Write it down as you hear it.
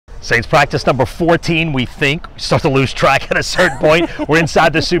Saints practice number 14, we think. We start to lose track at a certain point. We're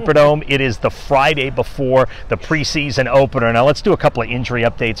inside the Superdome. It is the Friday before the preseason opener. Now, let's do a couple of injury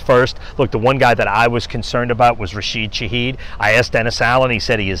updates first. Look, the one guy that I was concerned about was Rashid Shaheed. I asked Dennis Allen. He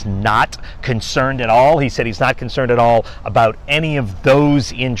said he is not concerned at all. He said he's not concerned at all about any of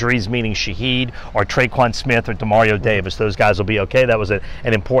those injuries, meaning Shaheed or Traquan Smith or Demario Davis. Those guys will be okay. That was an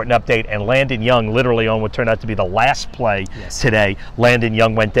important update. And Landon Young, literally on what turned out to be the last play today, Landon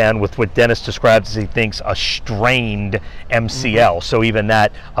Young went down with what Dennis describes as he thinks a strained MCL. So even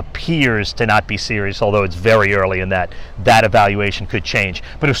that appears to not be serious, although it's very early in that evaluation could change.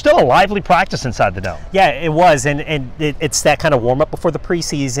 But it was still a lively practice inside the dome. Yeah, it was, and it's that kind of warm up before the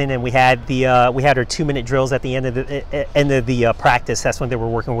preseason, and we had our 2-minute drills at the end of the practice. That's when they were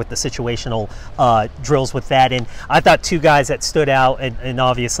working with the situational drills with that. And I thought two guys that stood out, and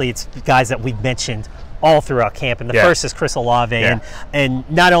obviously it's guys that we've mentioned all throughout camp, and the first is Chris Olave, and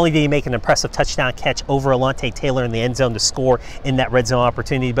not only did he make an impressive touchdown catch over Alontae Taylor in the end zone to score in that red zone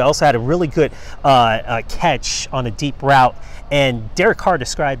opportunity, but also had a really good catch on a deep route. And Derek Carr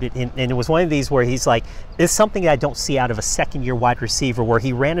described it, and it was one of these where he's like, it's something that I don't see out of a second-year wide receiver, where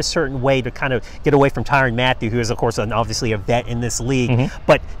he ran a certain way to kind of get away from Tyrann Mathieu, who is, of course, obviously a vet in this league.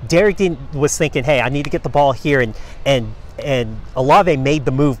 But Derek was thinking, hey, I need to get the ball here, and Olave made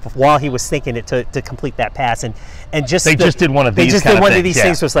the move while he was thinking it to complete that pass, and just they just did one of these. They just did one of these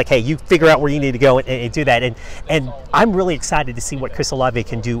things. Was like, hey, you figure out where you need to go and do that. And I'm really excited to see what Chris Olave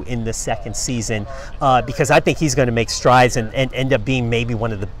can do in the second season, because I think he's going to make strides and end up being maybe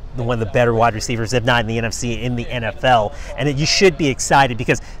one of the better wide receivers, if not in the NFC, in the NFL. And you should be excited,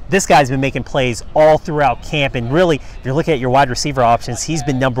 because this guy's been making plays all throughout camp. And really, if you're looking at your wide receiver options, he's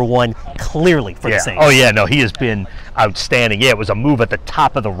been #1 clearly for the Saints. Oh, yeah, no, he has been outstanding. Yeah, it was a move at the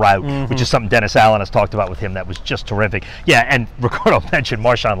top of the route, which is something Dennis Allen has talked about with him that was just terrific. Yeah, and Ricardo mentioned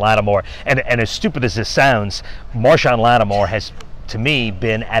Marshon Lattimore. And as stupid as this sounds, Marshon Lattimore has, to me,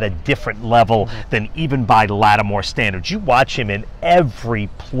 been at a different level than even by Lattimore standards. You watch him in every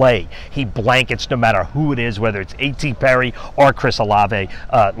play. He blankets no matter who it is, whether it's A.T. Perry or Chris Olave.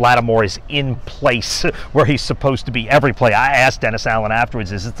 Lattimore is in place where he's supposed to be every play. I asked Dennis Allen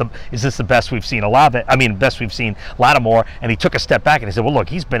afterwards, is this the best we've seen best we've seen Lattimore? And he took a step back and he said, well, look,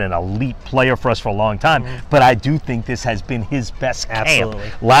 he's been an elite player for us for a long time, but I do think this has been his best camp.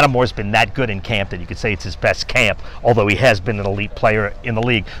 Lattimore's been that good in camp that you could say it's his best camp, although he has been an elite player in the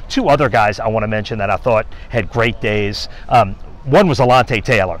league. Two other guys I want to mention that I thought had great days. One was Alontae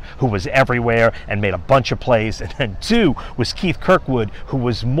Taylor, who was everywhere and made a bunch of plays. And then two was Keith Kirkwood, who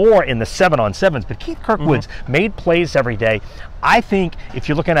was more in the 7-on-7s. But Keith Kirkwood's made plays every day. I think if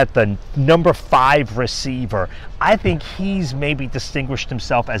you're looking at the #5 receiver, I think he's maybe distinguished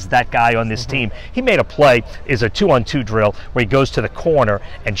himself as that guy on this team. He made a play, is a 2-on-2 drill, where he goes to the corner,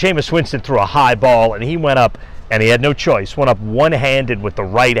 and Jameis Winston threw a high ball, and he went up, and he had no choice, went up one-handed with the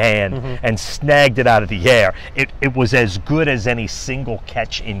right hand and snagged it out of the air. It was as good as any single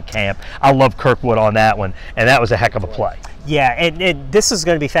catch in camp. I love Kirkwood on that one, and that was a heck of a play. Yeah, and this is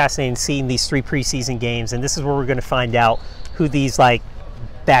going to be fascinating, seeing these 3 preseason games, and this is where we're going to find out who these, like,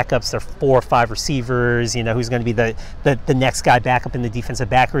 backups, their 4 or 5 receivers, who's going to be the next guy back up in the defensive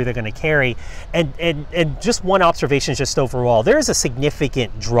back, who they're going to carry. And just one observation just overall, there is a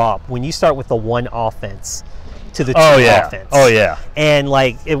significant drop when you start with the 1 offense to the 2 offense. Oh, yeah. And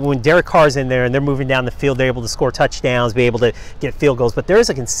when Derek Carr's in there and they're moving down the field, they're able to score touchdowns, be able to get field goals. But there is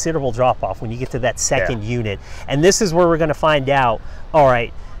a considerable drop-off when you get to that second unit. And this is where we're going to find out, all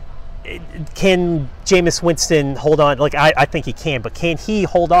right, can Jameis Winston hold on? I think he can, but can he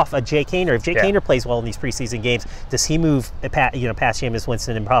hold off a Jay Kaner? If Jay Kaner plays well in these preseason games, does he move past Jameis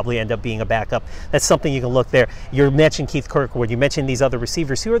Winston and probably end up being a backup? That's something you can look there. You mentioned Keith Kirkwood. You mentioned these other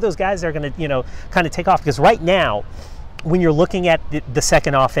receivers. Who are those guys that are going to kind of take off? Because right now, when you're looking at the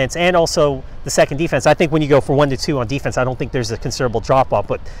second offense and also the second defense, I think when you go from 1 to 2 on defense, I don't think there's a considerable drop-off,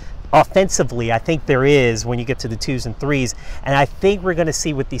 but offensively, I think there is when you get to the 2s and 3s. And I think we're going to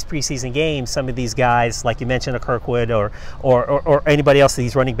see with these preseason games, some of these guys, like you mentioned, a Kirkwood or anybody else,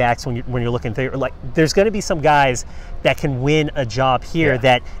 these running backs, when you're looking through, there's going to be some guys that can win a job here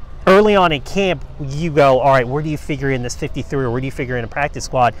that early on in camp, you go, all right, where do you figure in this 53 or where do you figure in a practice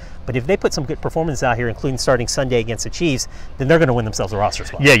squad? But if they put some good performances out here, including starting Sunday against the Chiefs, then they're going to win themselves a roster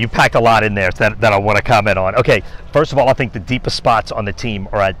spot. Yeah, you packed a lot in there that I want to comment on. Okay, first of all, I think the deepest spots on the team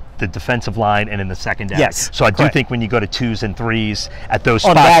are at the defensive line and in the secondary. Yes, so I do think when you go to 2s and 3s at those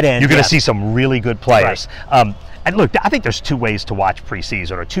spots, you're going to see some really good players. And look, I think there's two ways to watch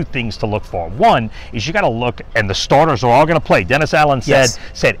preseason, or two things to look for. One is you got to look, and the starters are all going to play. Dennis Allen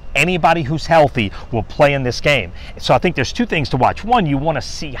said anybody who's healthy will play in this game. So I think there's two things to watch. One, you want to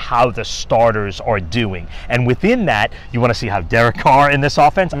see how the starters are doing, and within that, you want to see how Derek Carr in this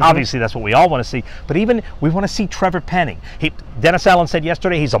offense. Obviously, that's what we all want to see. But even we want to see Trevor Penning. Dennis Allen said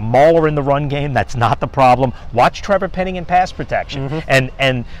yesterday he's a mauler in the run game. That's not the problem. Watch Trevor Penning in pass protection,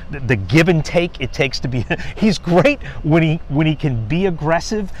 and the give and take it takes to be. He's great when he can be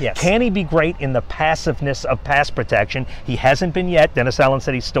aggressive. Can he be great in the passiveness of pass protection? He hasn't been yet. Dennis Allen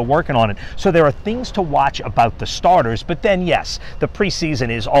said he's still working on it. So there are things to watch about the starters, but then yes, the preseason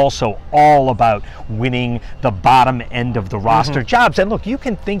is also all about winning the bottom end of the roster jobs. And look, you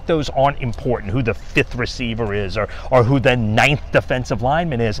can think those aren't important, who the 5th receiver is, or who the 9th defensive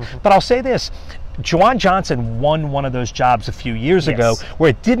lineman is. But I'll say this, Juwan Johnson won one of those jobs a few years ago where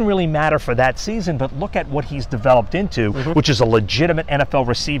it didn't really matter for that season, but look at what he's developed into, which is a legitimate NFL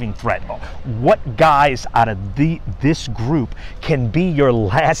receiving threat. What guys out of this group can be your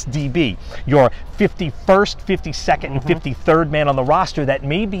last DB, your 51st, 52nd, and 53rd man on the roster that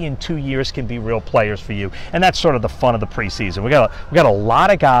maybe in 2 years can be real players for you? And that's sort of the fun of the preseason. We got a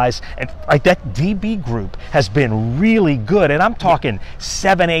lot of guys, and like that DB group has been really good, and I'm talking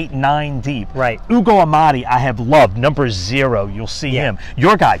 7, 8, 9 deep. Ugo Amadi, I have loved, number 0. You'll see him.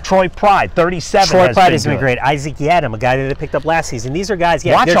 Your guy, Troy Pride, 37. Troy Pride has been great. Isaac Yadam, a guy that they picked up last season. These are guys.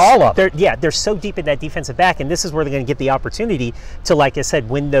 Watch all of them. They're so deep in that defensive back, and this is where they're going to get the opportunity to, like I said,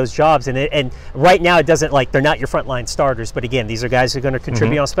 win those jobs. And right now, it doesn't they're not your frontline starters, but again, these are guys who are going to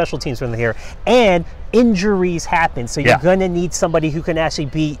contribute on special teams when they're here. And injuries happen, so you're going to need somebody who can actually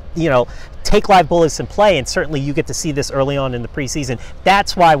be, take live bullets and play, and certainly you get to see this early on in the preseason.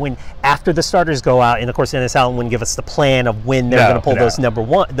 That's why after the starters go out, and of course Dennis Allen wouldn't give us the plan of when they're going to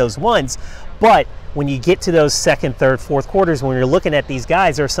pull those ones, but when you get to those 2nd, 3rd, 4th quarters, when you're looking at these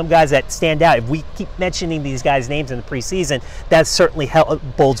guys, there are some guys that stand out. If we keep mentioning these guys' names in the preseason, that certainly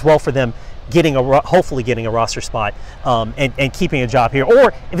bodes well for them hopefully getting a roster spot and keeping a job here.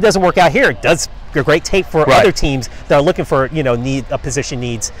 Or if it doesn't work out here, it does a great tape for other teams that are looking for position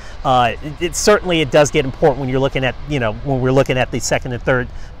needs. It does get important when you're looking at when we're looking at the 2nd and 3rd,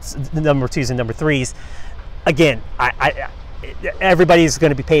 the number 2s and number 3s. Again, everybody's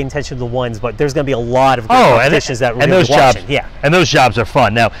going to be paying attention to the ones, but there's going to be a lot of competitions that we're going to be watching. And those jobs are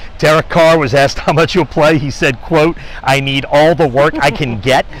fun. Now, Derek Carr was asked how much he'll play. He said, quote, "I need all the work I can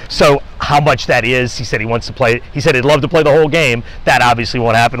get." So how much that is, he said he wants to play. He said he'd love to play the whole game. That obviously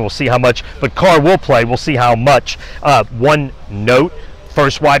won't happen. We'll see how much. But Carr will play. We'll see how much. One note.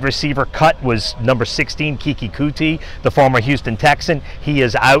 First wide receiver cut was number 16, Kiki Kuti, the former Houston Texan. He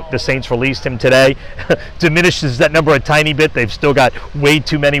is out. The Saints released him today. Diminishes that number a tiny bit. They've still got way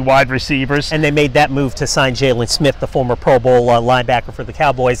too many wide receivers. And they made that move to sign Jalen Smith, the former Pro Bowl linebacker for the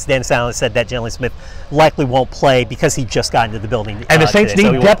Cowboys. Dennis Allen said that Jalen Smith likely won't play because he just got into the building. And the Saints need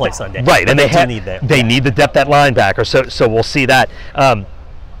depth. Won't play Sunday. Right, and they need the depth at linebacker. So we'll see that.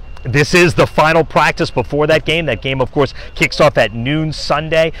 This is the final practice before that game. That game, of course, kicks off at noon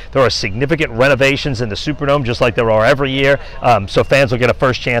Sunday. There are significant renovations in the Superdome, just like there are every year. So fans will get a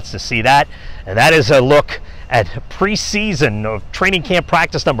first chance to see that. And that is a look at preseason of training camp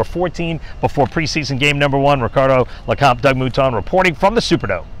practice number 14 before preseason game number 1. Ricardo LeCompte, Doug Mouton reporting from the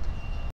Superdome.